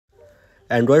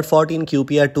Android 14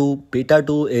 QPR2 Beta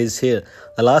 2 is here.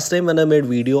 The last time when I made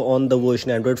video on the version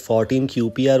Android 14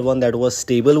 QPR1, that was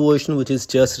stable version which is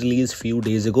just released few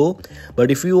days ago.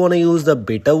 But if you want to use the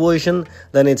beta version,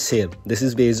 then it's here. This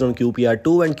is based on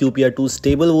QPR2 and QPR2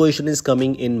 stable version is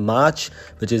coming in March,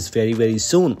 which is very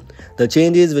soon. The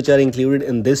changes which are included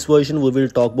in this version, we will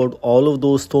talk about all of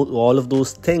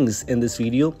those things in this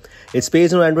video. It's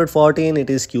based on Android 14, it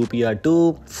is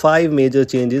QPR2, 5 major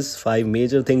changes, 5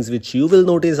 major things which you will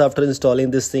notice after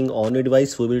installing this thing on your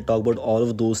device. We will talk about all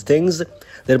of those things.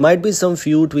 There might be some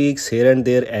few tweaks here and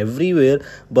there everywhere,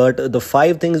 but the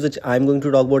 5 things which I'm going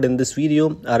to talk about in this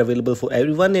video are available for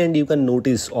everyone and you can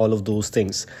notice all of those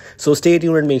things. So stay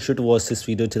tuned and make sure to watch this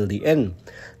video till the end.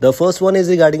 The first one is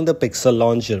regarding the Pixel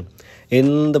launcher.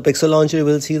 In the Pixel launcher, you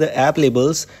will see the app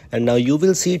labels, and now you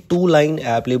will see 2-line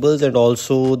app labels, and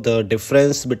also the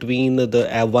difference between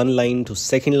the one line to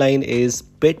second line is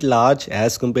bit large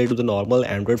as compared to the normal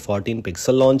Android 14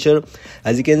 Pixel launcher.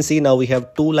 As you can see, now we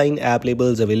have 2-line app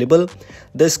labels available.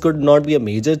 This could not be a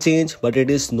major change, but it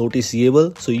is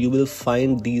noticeable, so you will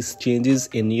find these changes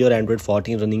in your Android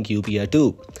 14 running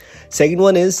QPR2. Second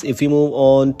one is, if you move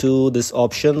on to this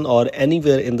option or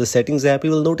anywhere in the settings app,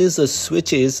 you will notice the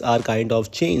switches are kind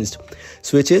of changed.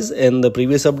 Switches in the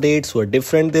previous updates were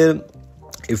different there.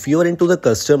 If you are into the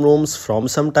custom ROMs from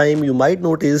some time, you might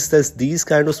notice that these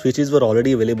kind of switches were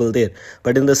already available there.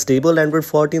 But in the stable Android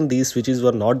 14, these switches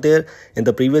were not there. In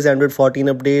the previous Android 14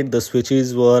 update, the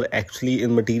switches were actually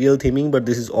in material theming, but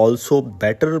this is also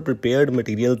better prepared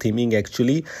material theming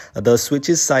actually. The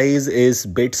switches size is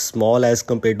bit small as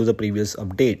compared to the previous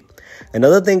update.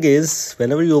 Another thing is,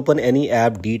 whenever you open any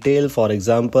app detail, for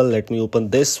example, let me open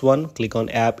this one, click on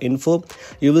app info,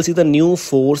 you will see the new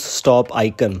force stop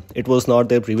icon. It was not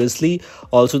there previously.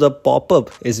 Also the pop-up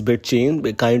is a bit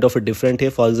changed, kind of a different here.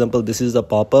 For example, this is the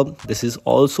pop-up. This is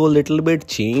also a little bit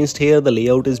changed here. The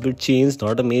layout is a bit changed,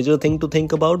 not a major thing to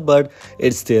think about, but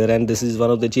it's there, and this is one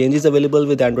of the changes available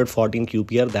with Android 14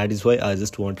 QPR. That is why I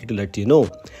just wanted to let you know.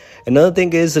 Another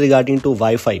thing is regarding to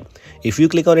Wi-Fi. If you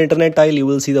click on internet tile, you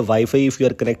will see the Wi-Fi. If you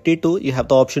are connected to, you have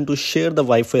the option to share the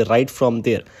Wi-Fi right from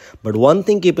there. But one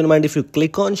thing keep in mind, if you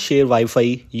click on share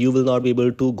Wi-Fi, you will not be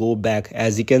able to go back.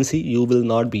 As you can see, you will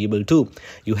not be able to.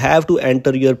 You have to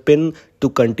enter your PIN to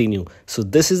continue. So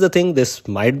this is the thing. This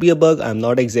might be a bug, I'm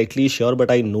not exactly sure, but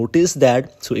I noticed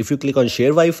that. So if you click on share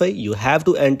Wi-Fi, you have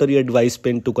to enter your device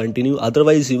PIN to continue,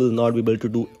 otherwise you will not be able to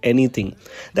do anything.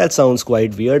 That sounds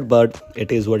quite weird, but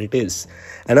it is what it is.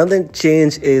 Another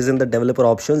change is in the developer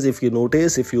options. If you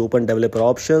notice, if you open developer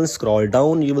options, scroll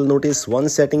down, you will notice one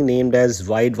setting named as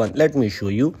Widevine. Let me show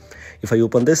you. If I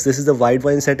open this is the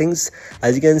Widevine settings.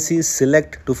 As you can see,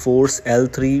 select to force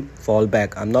L3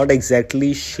 fallback. I'm not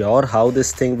exactly sure how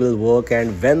this thing will work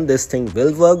and when this thing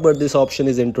will work, but this option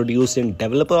is introduced in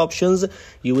developer options.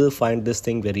 You will find this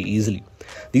thing very easily.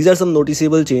 These are some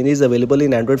noticeable changes available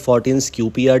in Android 14's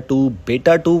QPR2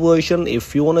 Beta 2 version.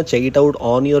 If you want to check it out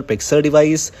on your Pixel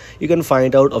device, you can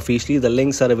find out officially. The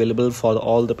links are available for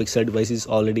all the Pixel devices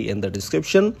already in the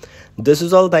description. This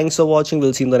is all. Thanks for watching.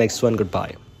 We'll see you in the next one.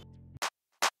 Goodbye.